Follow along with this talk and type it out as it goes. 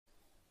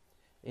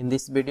In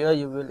this video,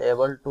 you will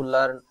able to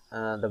learn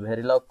the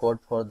Verilog code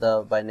for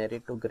the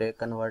binary to gray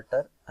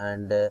converter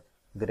and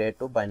gray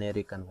to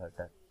binary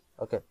converter.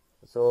 Okay,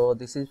 so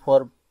this is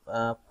for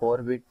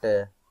 4-bit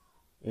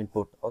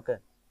input. Okay,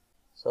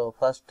 so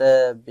first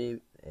here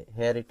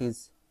it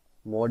is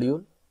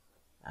module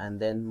and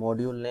then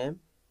module name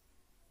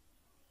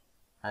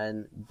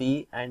and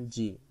B and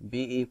G.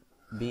 B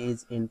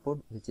is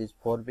input, which is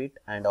 4-bit,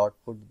 and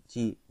output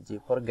G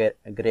for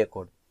gray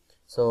code.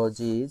 So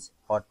G is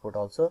output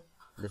also.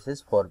 This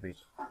is 4-bit.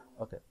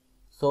 Okay,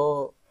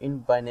 so in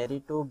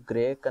binary to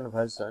gray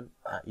conversion,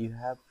 you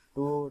have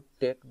to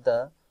take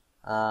the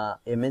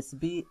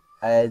MSB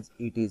as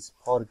it is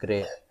for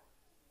gray.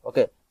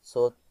 Okay,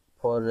 so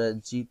for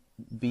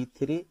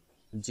G3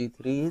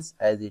 is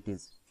as it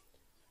is,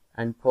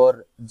 and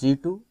for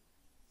G2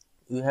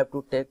 you have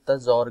to take the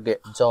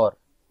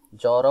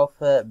jar of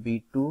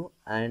B2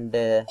 and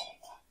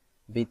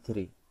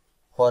B3.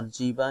 For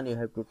G1 you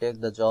have to take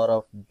the jar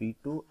of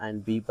B2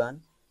 and B1,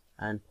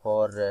 and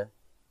for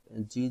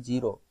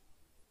G0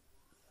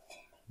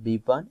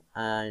 B1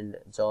 and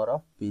jar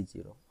of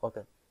B0.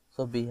 Okay,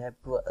 so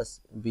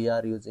we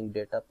are using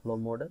data flow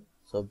model,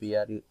 so we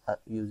are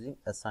using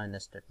assign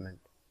statement,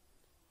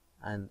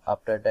 and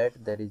after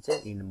that there is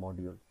a end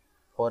module.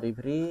 For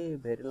every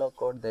Verilog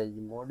code there is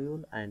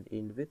module and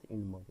end with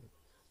end module.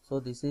 So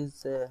this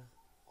is a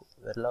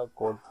Verilog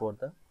code for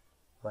the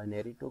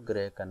binary to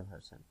gray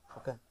conversion.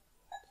 Okay,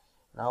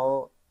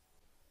 now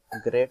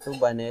gray to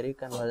binary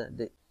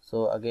conversion.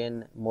 So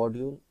again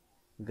module,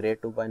 gray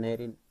to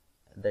binary,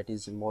 that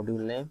is module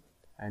name,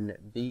 and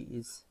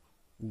B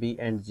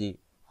and G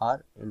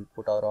are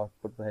input or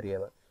output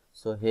variable.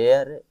 So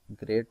here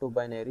gray to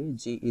binary,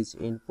 G is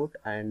input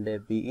and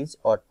B is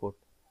output.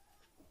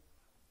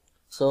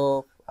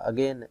 So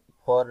again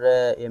for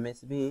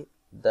MSB,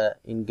 the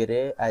in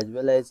gray as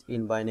well as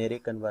in binary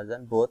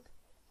conversion both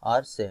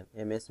are same.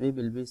 MSB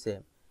will be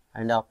same,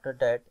 and after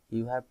that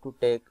you have to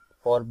take,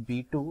 for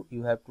B2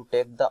 you have to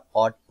take the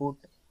output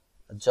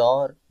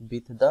jar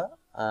with the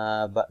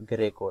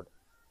gray code.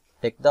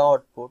 Take the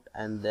output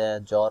and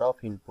the jar of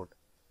input.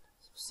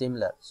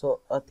 Similar.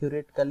 So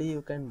theoretically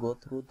you can go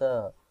through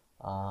the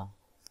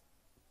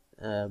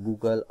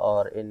Google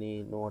or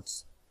any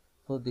notes.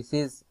 So this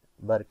is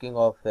working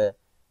of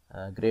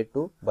gray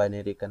to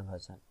binary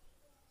conversion.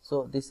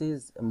 So this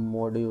is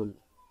module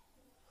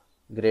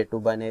gray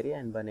to binary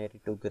and binary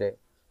to gray.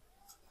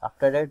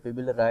 After that we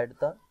will write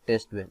the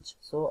test bench.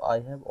 So I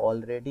have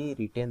already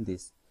written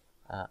this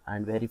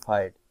and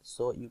verified,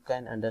 so you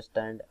can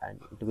understand and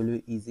it will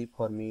be easy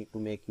for me to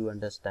make you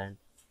understand.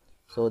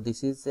 So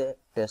this is a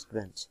test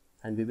bench,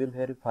 and we will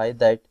verify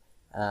that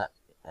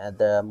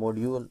the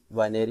module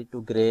binary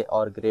to gray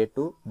or gray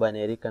to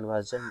binary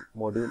conversion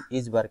module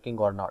is working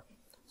or not.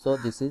 So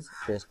this is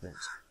test bench.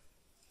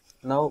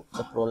 Now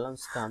the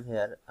problems come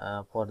here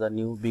for the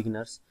new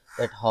beginners,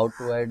 that how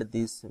to add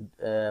this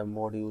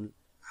module,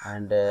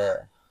 and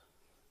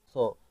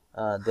so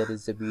there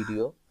is a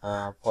video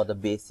for the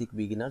basic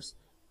beginners.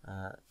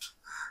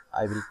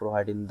 I will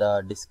provide in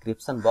the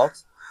description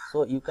box,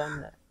 so you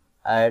can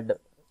add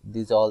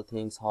these all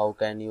things. How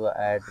can you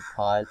add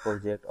file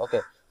project?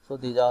 Okay, so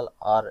these all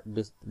are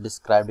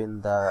described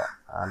in the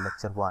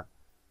lecture 1,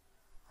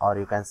 or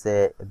you can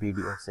say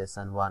video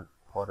session 1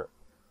 for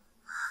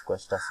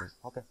questasim.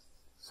 Okay,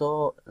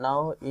 so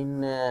now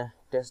in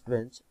test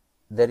bench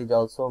there is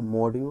also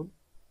module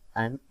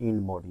and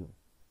end module.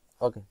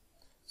 Okay,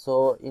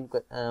 so in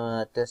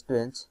test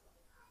bench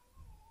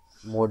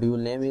module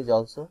name is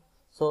also,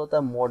 so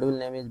the module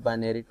name is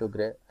binary to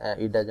gray,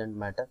 it doesn't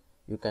matter,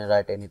 you can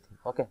write anything.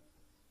 Okay,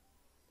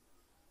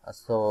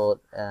 so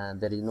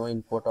there is no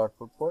input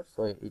output port,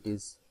 so it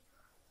is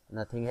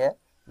nothing here.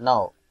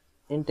 Now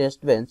in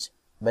test bench,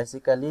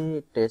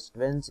 basically test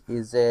bench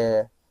is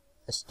a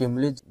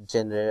stimuli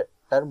generator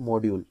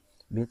module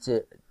which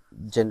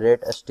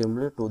generate a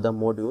stimuli to the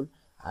module,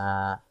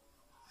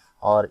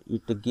 or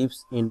it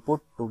gives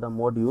input to the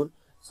module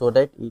so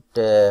that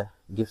it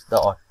gives the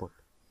output.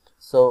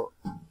 So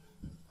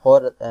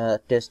for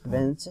test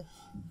bench,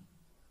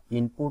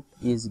 input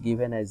is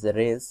given as a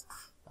raise,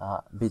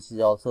 which is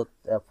also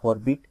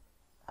 4-bit,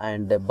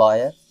 and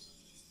buyer,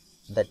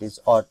 that is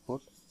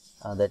output,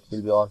 that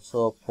will be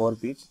also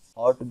 4-bit.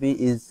 Out B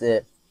is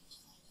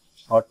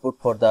output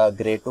for the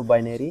gray to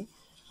binary,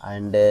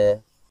 and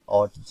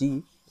out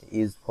G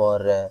is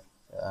for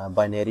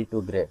binary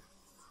to gray.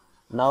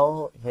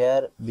 Now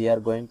here we are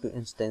going to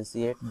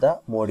instantiate the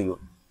module.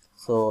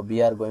 So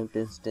we are going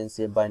to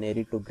instantiate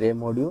binary to gray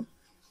module,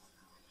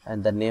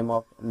 and the name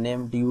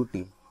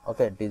DUT.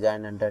 Okay,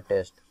 design under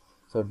test.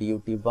 So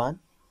DUT1,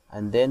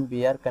 and then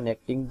we are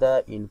connecting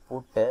the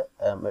input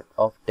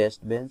of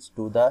test bench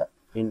to the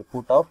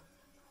input of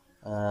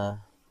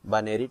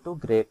binary to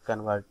gray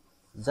conversion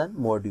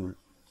module,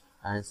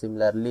 and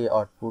similarly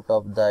output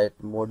of that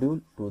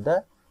module to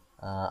the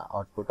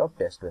output of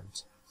test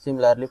bench.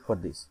 Similarly for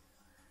this.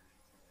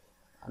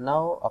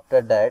 Now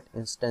after that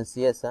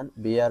instantiation,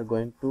 we are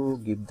going to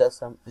give the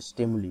some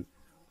stimuli.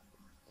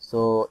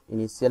 So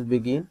initial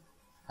begin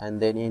and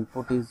then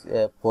input is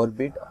 4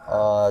 bit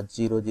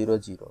 0 0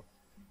 0,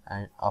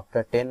 and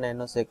after 10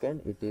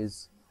 nanosecond it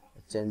is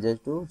changes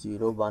to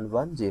 0 1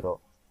 1 0.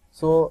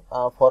 So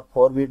for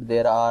 4 bit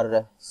there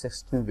are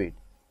 16 bit,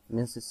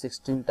 means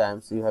 16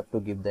 times you have to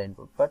give the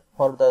input, but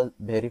for the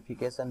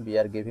verification we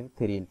are giving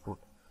 3 input.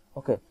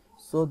 Okay,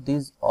 so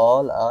these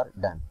all are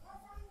done.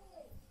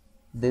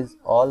 These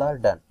all are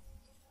done.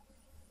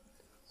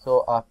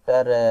 So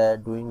after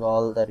doing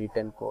all the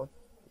written code,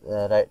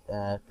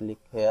 click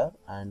here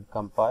and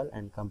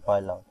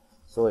compile out.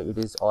 So it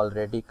is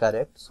already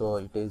correct, so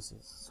it is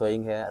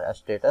showing here a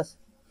status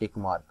tick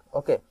mark.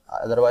 Okay,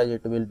 otherwise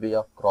it will be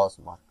a cross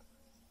mark.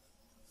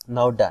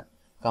 Now done,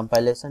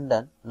 compilation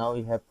done. Now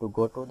we have to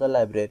go to the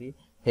library.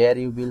 Here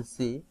you will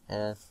see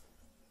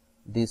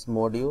this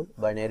module,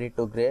 binary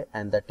to gray,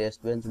 and the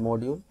test bench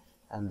module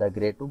and the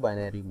gray to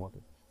binary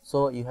module.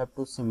 So you have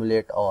to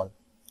simulate all.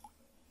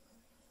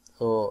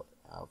 So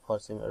for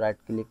right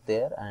click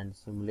there and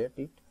simulate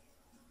it.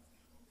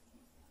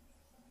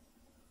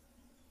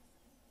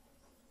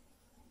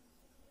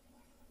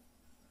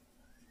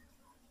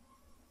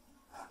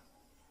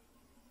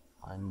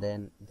 And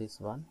then this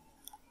one.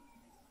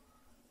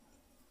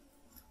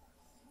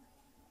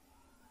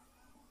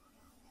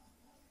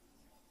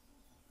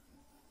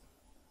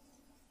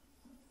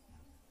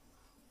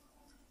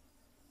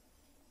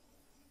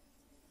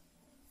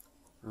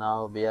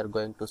 Now we are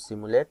going to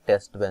simulate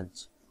test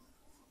bench.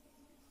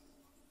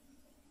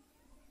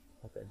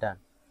 Okay, done.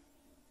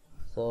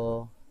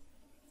 So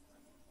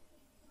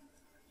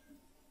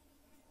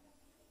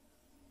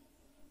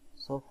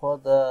for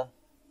the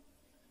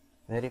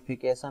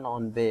verification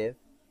on wave,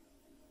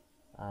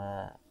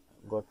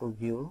 go to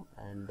view,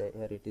 and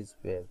here it is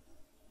wave.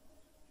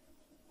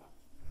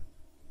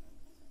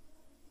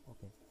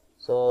 Okay,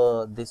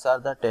 so these are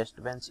the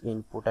test bench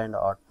input and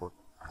output.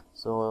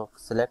 So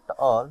select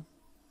all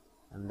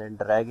and then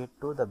drag it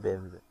to the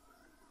wave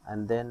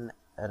and then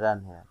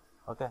run here.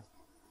 Okay,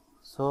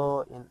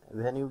 so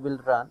when you will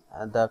run,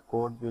 the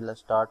code will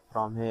start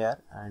from here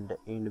and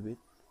end with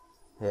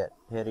here.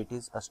 Here it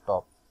is a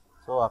stop.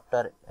 So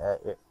after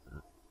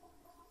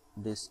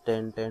this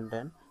 10 10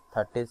 10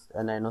 30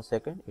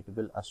 nanosecond it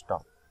will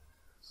stop.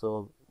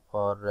 So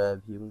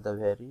for viewing the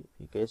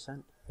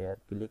verification, here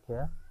click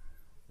here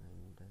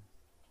and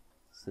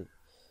see.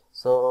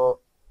 So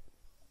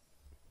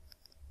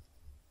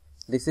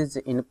this is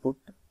the input.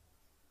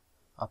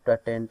 After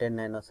 10 10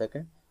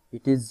 nanosecond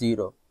it is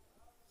 0.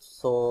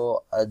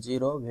 So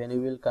 0, when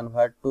you will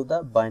convert to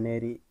the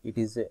binary, it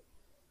is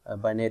a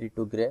binary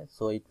to gray,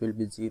 so it will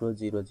be 0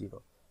 0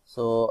 0.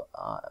 So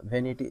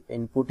when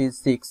input is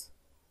 6,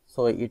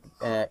 so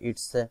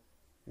it's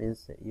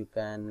means you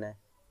can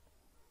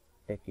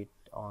take it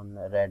on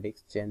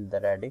radix, change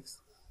the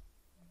radix.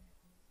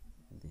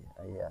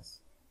 Yes,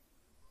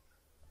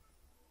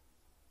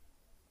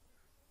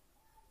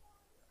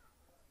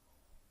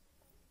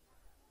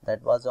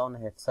 that was on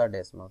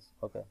hexadecimal.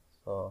 Okay,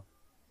 so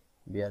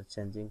we are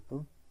changing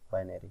to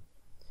binary.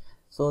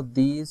 So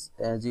these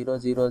 0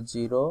 0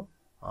 0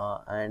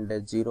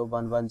 and 0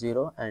 1 1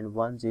 0 and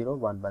 1 0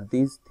 1 1,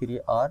 these three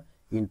are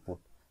input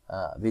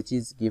which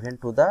is given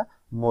to the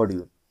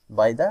module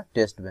by the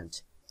test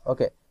bench.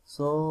 Okay,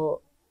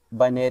 so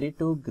binary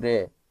to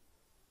gray,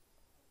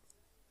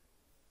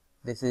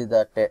 this is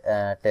the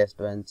test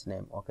bench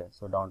name. Okay,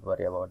 so don't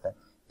worry about that.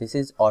 This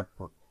is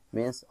output,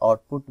 means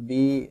output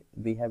B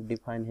we have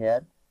defined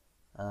here.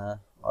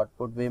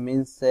 Output B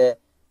means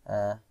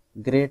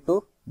gray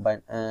to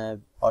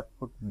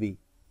output B.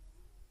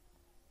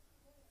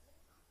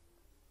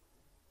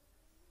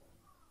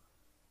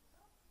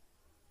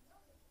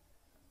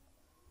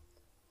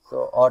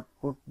 So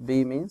output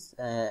B means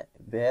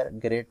where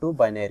gray to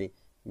binary,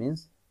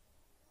 means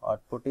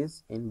output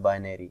is in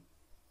binary.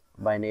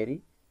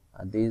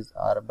 These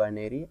are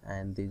binary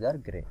and these are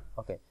gray.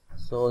 Okay,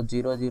 so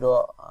 0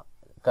 0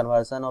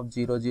 conversion of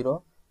 0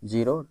 0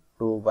 0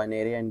 to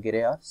binary and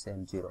gray are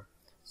same 0.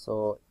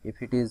 So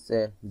if it is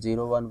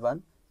 0 1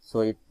 1, so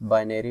it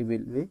binary will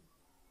be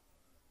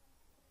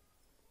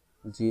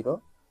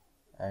 0,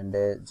 and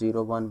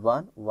 0 1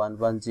 1 1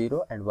 1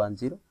 0 and 1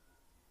 0.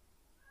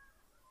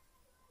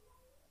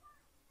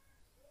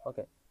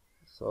 Okay,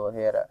 so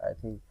here I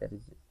think there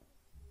is,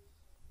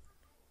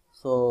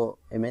 so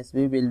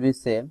MSB will be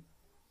same.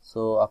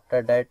 So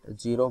after that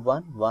 0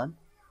 1 1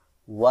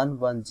 1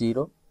 1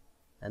 0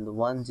 and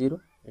 1 0,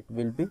 it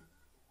will be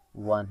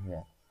 1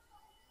 here.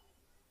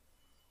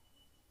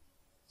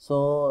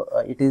 So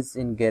it is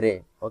in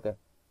gray. Okay,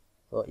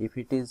 so if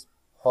it is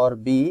for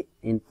B,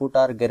 input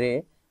are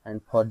gray,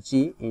 and for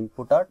G,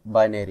 input are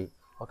binary.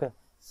 Okay,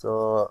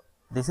 so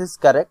this is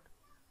correct.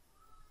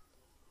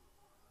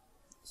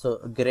 So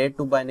gray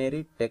to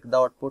binary, take the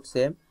output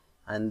same,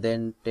 and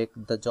then take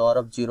the jar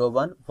of 0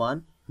 1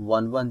 1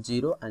 1 1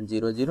 0 and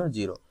 0 0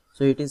 0.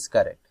 So it is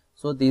correct.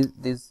 So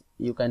this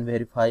you can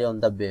verify on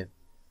the wave.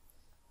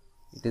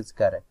 It is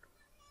correct.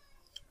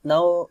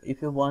 Now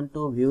if you want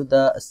to view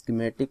the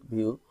schematic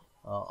view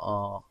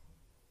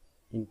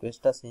in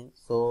questasim,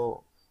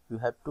 so you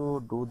have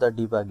to do the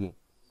debugging.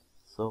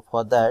 So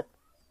for that,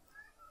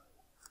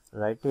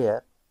 right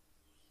here.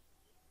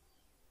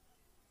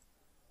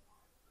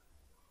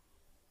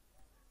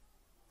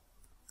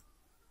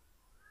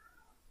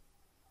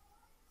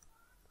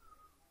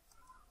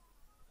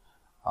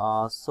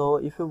 So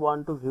if you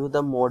want to view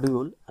the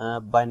module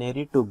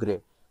binary to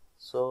gray,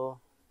 so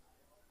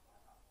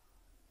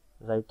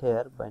right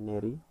here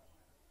binary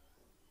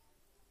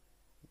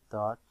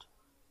dot,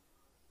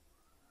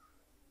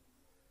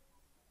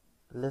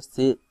 let's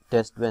see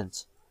test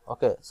bench.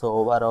 Okay, so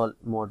overall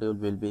module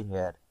will be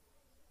here.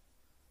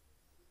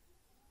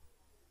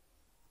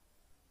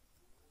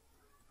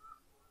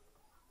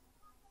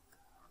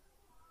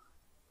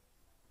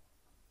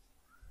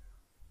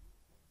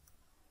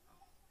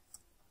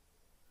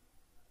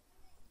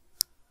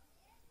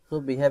 So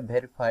we have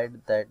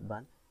verified that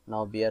one.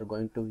 Now we are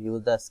going to view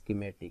the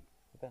schematic.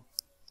 Okay.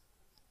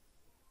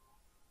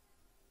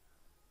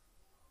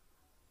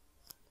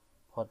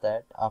 For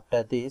that,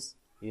 after this,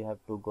 you have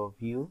to go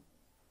view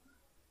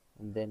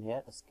and then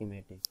here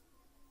schematic.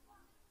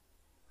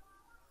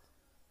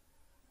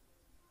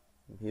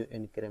 View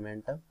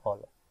incremental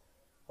follow.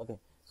 Okay.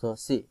 So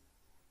see,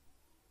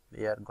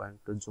 we are going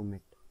to zoom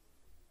it.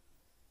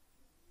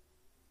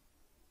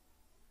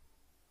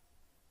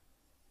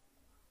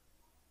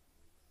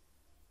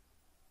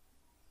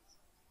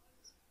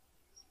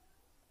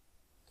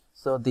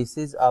 So this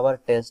is our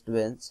test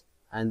bench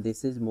and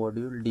this is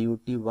module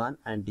DUT1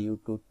 and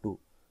DUT2.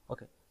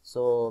 Okay,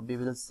 so we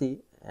will see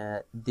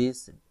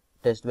this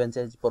test bench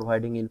is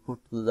providing input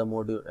to the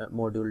module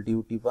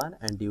DUT1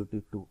 and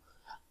DUT2,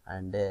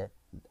 and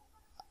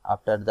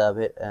after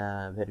the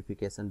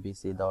verification we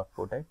see the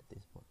output at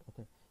this port.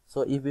 Okay,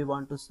 so if we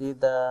want to see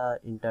the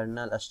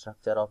internal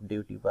structure of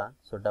DUT1,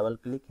 so double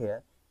click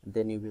here,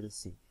 then you will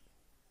see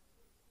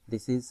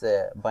this is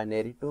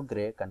binary to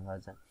gray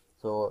conversion.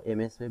 So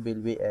MSB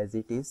will be as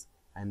it is,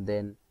 and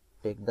then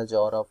take the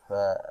jar of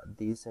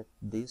these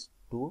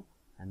two,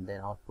 and then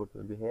output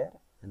will be here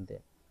and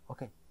there.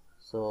 Okay,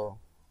 so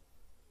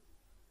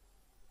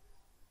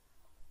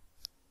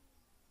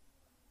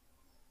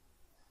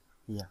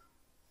yeah,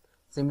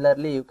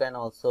 similarly you can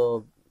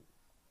also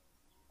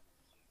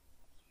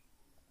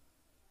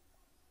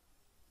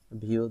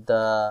view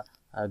the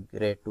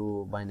gray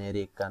to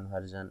binary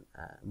conversion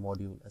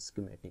module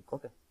schematic.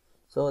 Okay,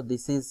 so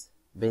this is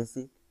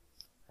basic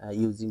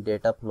using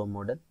data flow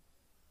model.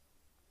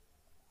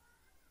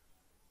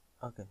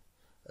 Okay,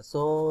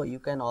 so you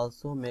can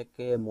also make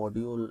a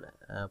module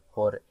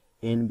for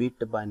n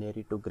bit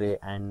binary to gray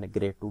and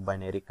gray to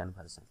binary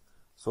conversion.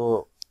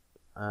 So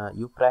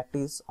you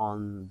practice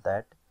on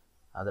that,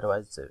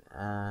 otherwise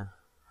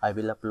I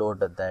will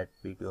upload that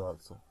video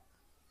also.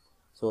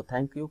 So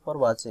thank you for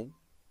watching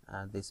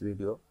this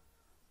video.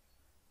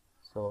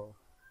 So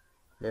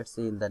let's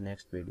see in the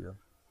next video.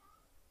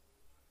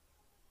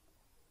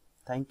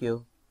 Thank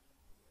you.